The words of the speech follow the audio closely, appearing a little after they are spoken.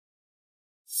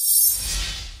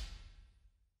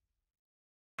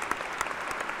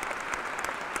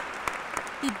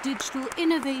The Digital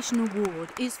Innovation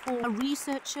Award is for a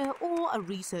researcher or a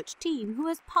research team who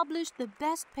has published the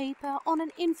best paper on an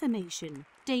information,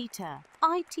 data,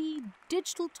 IT,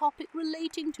 digital topic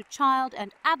relating to child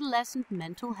and adolescent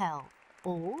mental health,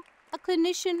 or a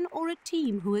clinician or a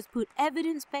team who has put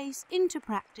evidence base into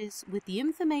practice with the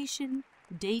information,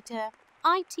 data,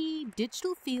 IT,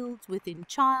 digital fields within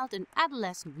child and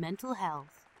adolescent mental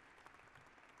health.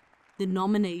 The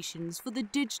nominations for the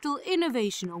Digital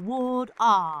Innovation Award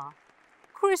are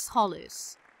Chris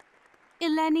Hollis,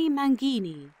 Eleni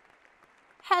Mangini,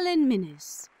 Helen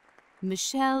Minnis,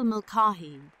 Michelle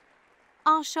Mulcahy,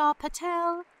 Asha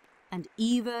Patel, and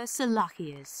Eva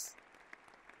Salakias.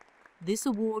 This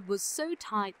award was so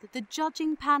tight that the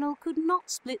judging panel could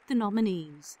not split the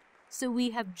nominees, so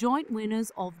we have joint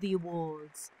winners of the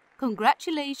awards.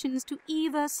 Congratulations to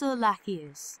Eva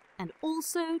Salakias and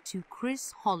also to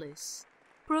Chris Hollis.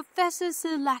 Professor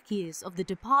Salakias of the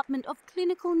Department of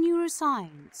Clinical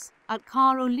Neuroscience at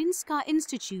Karolinska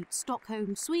Institute,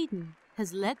 Stockholm, Sweden,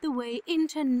 has led the way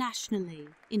internationally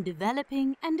in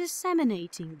developing and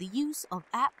disseminating the use of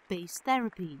app-based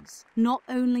therapies. Not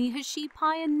only has she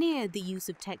pioneered the use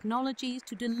of technologies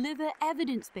to deliver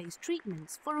evidence-based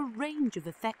treatments for a range of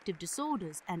affective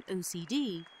disorders and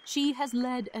OCD, she has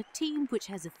led a team which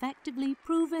has effectively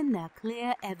proven their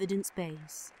clear evidence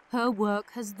base. Her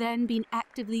work has then been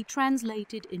actively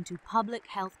translated into public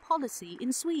health policy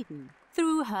in Sweden.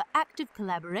 Through her active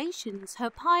collaborations, her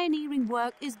pioneering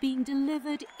work is being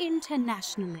delivered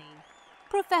internationally.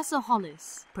 Professor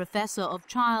Hollis, Professor of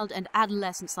Child and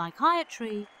Adolescent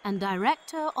Psychiatry and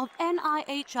Director of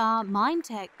NIHR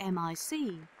MindTech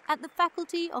MIC at the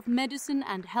Faculty of Medicine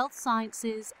and Health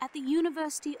Sciences at the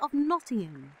University of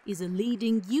Nottingham, is a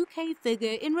leading UK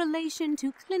figure in relation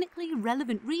to clinically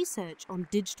relevant research on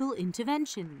digital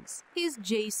interventions. His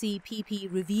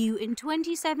JCPP review in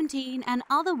 2017 and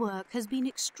other work has been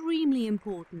extremely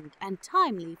important and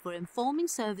timely for informing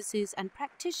services and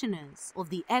practitioners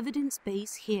of the evidence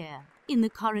base here. In the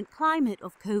current climate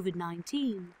of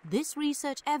COVID-19, this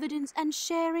research evidence and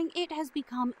sharing it has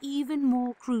become even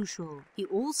more crucial. He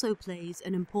also plays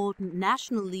an important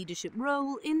national leadership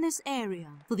role in this area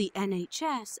for the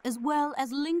NHS, as well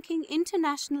as linking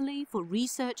internationally for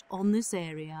research on this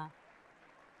area.